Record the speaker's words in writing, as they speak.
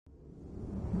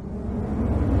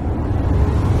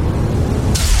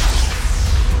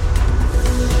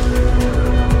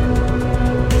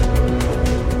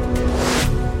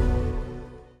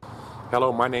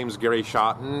Hello, my name is Gary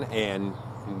Schotten, and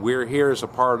we're here as a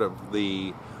part of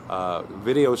the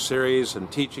video series and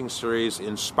teaching series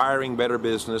Inspiring Better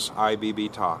Business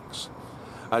IBB Talks.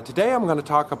 Today I'm going to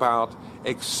talk about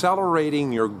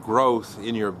accelerating your growth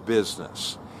in your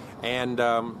business. And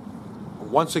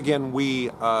once again,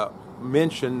 we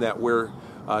mentioned that we're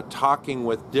talking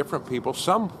with different people,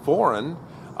 some foreign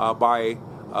by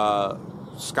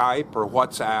Skype or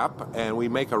WhatsApp, and we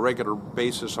make a regular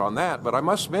basis on that. But I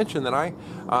must mention that I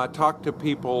talk to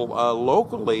people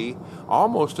locally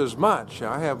almost as much.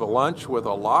 I have a lunch with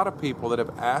a lot of people that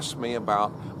have asked me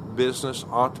about business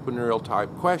entrepreneurial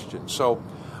type questions. So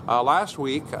last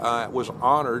week I was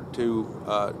honored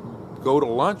to go to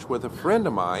lunch with a friend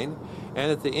of mine, and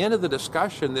at the end of the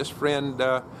discussion, this friend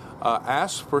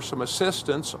asked for some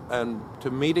assistance and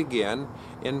to meet again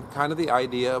in kind of the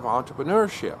idea of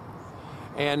entrepreneurship.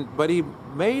 But he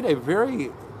made a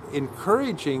very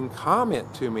encouraging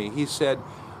comment to me. He said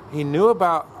he knew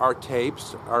about our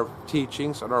tapes, our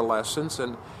teachings, and our lessons,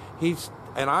 and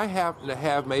I happen to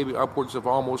have maybe upwards of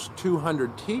almost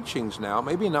 200 teachings now,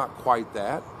 maybe not quite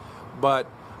that, but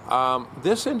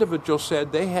this individual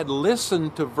said they had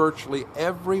listened to virtually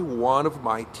every one of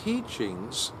my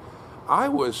teachings. I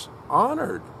was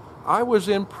honored. I was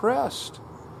impressed.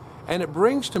 And it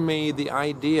brings to me the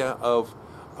idea of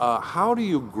how do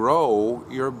you grow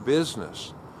your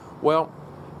business? Well,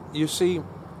 you see,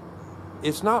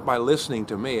 it's not by listening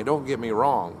to me, don't get me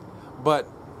wrong, but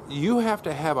you have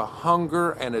to have a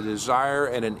hunger and a desire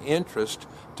and an interest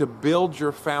to build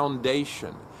your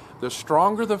foundation. The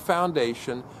stronger the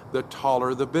foundation, the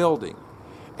taller the building.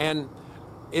 And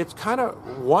it's kind of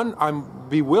I'm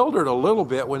bewildered a little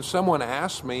bit when someone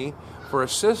asks me for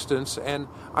assistance, and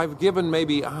I've given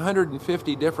maybe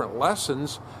 150 different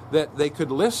lessons that they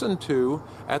could listen to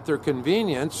at their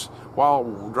convenience while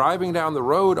driving down the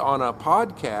road on a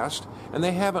podcast, and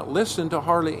they haven't listened to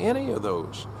hardly any of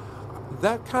those.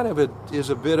 That kind of is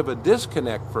a bit of a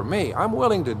disconnect for me. I'm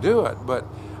willing to do it, but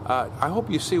I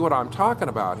hope you see what I'm talking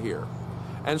about here.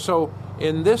 And so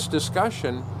in this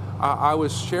discussion, I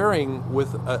was sharing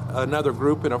with another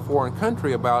group in a foreign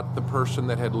country about the person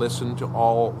that had listened to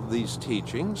all these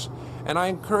teachings, and I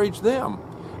encouraged them,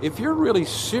 if you're really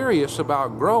serious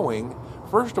about growing,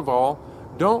 first of all,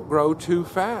 don't grow too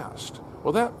fast.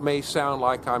 Well, that may sound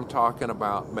like I'm talking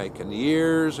about making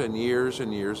years and years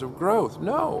and years of growth.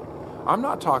 No, I'm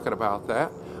not talking about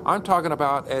that. I'm talking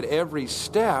about at every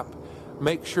step,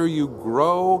 make sure you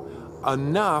grow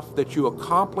enough that you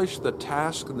accomplish the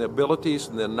task and the abilities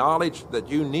and the knowledge that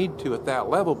you need to at that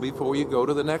level before you go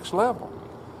to the next level.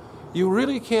 You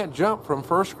really can't jump from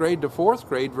first grade to fourth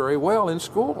grade very well in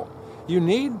school. You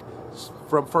need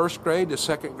from first grade to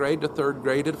second grade to third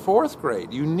grade to fourth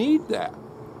grade. You need that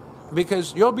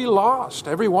because you'll be lost.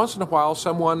 Every once in a while,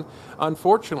 someone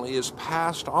unfortunately is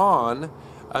passed on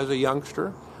as a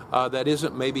youngster that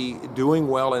isn't maybe doing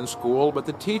well in school, but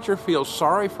the teacher feels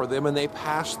sorry for them and they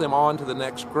pass them on to the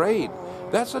next grade.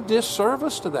 That's a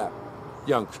disservice to that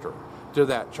youngster, to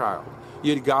that child.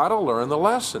 You've got to learn the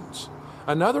lessons.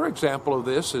 Another example of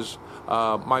this is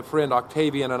my friend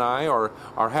Octavian and I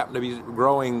happen to be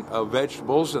growing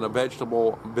vegetables in a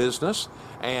vegetable business,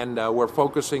 and we're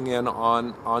focusing in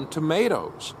on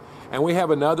tomatoes. And we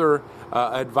have another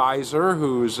advisor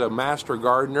who's a master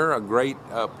gardener, a great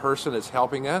person that's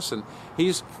helping us, and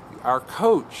he's our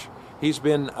coach. He's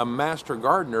been a master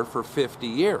gardener for 50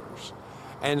 years.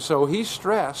 And so he's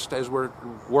stressed, as we're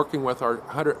working with our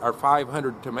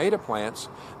 500 tomato plants,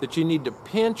 that you need to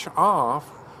pinch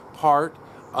off part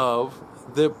of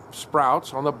the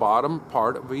sprouts on the bottom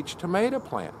part of each tomato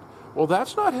plant. Well,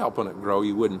 that's not helping it grow,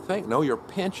 you wouldn't think. No, you're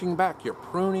pinching back, you're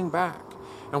pruning back.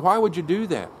 And why would you do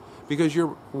that? Because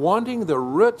you're wanting the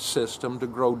root system to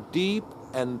grow deep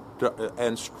and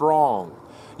strong.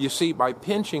 You see, by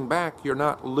pinching back, you're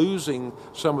not losing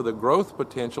some of the growth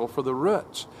potential for the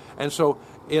roots. And so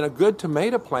in a good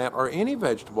tomato plant or any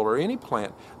vegetable or any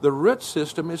plant, the root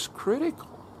system is critical.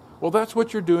 Well, that's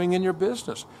what you're doing in your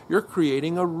business. You're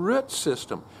creating a root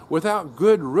system. Without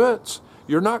good roots,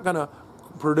 you're not going to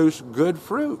produce good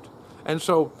fruit. And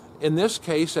so in this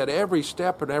case, at every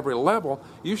step and every level,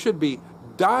 you should be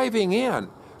diving in.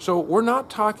 So we're not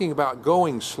talking about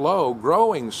going slow,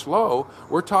 growing slow.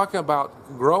 We're talking about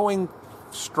growing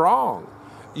strong.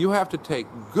 You have to take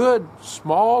good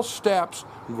small steps,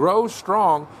 grow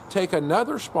strong, take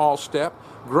another small step,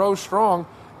 grow strong,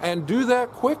 and do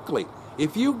that quickly.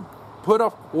 If you put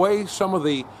away some of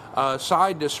the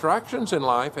side distractions in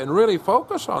life and really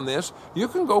focus on this, you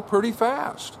can go pretty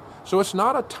fast. So it's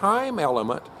not a time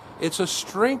element, it's a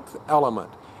strength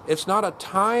element. It's not a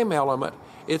time element,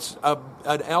 It's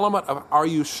an element of, are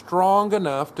you strong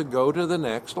enough to go to the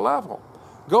next level?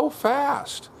 Go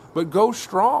fast, but go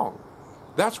strong.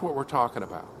 That's what we're talking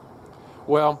about.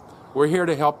 Well, we're here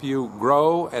to help you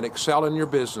grow and excel in your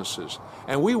businesses.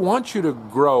 And we want you to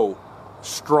grow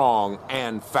strong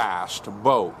and fast,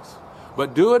 both.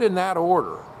 But do it in that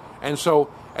order. And so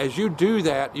as you do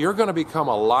that, you're going to become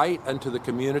a light unto the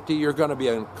community. You're going to be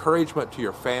an encouragement to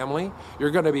your family.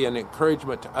 You're going to be an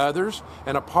encouragement to others.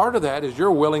 And a part of that is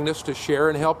your willingness to share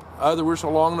and help others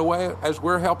along the way as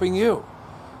we're helping you.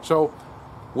 So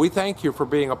we thank you for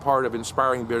being a part of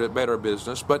Inspiring Better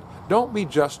Business, but don't be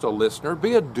just a listener,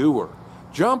 be a doer.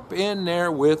 Jump in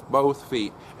there with both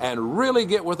feet and really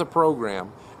get with the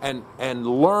program and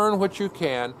learn what you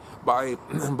can by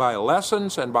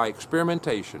lessons and by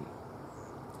experimentation.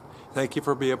 Thank you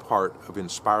for being a part of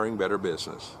Inspiring Better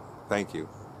Business. Thank you.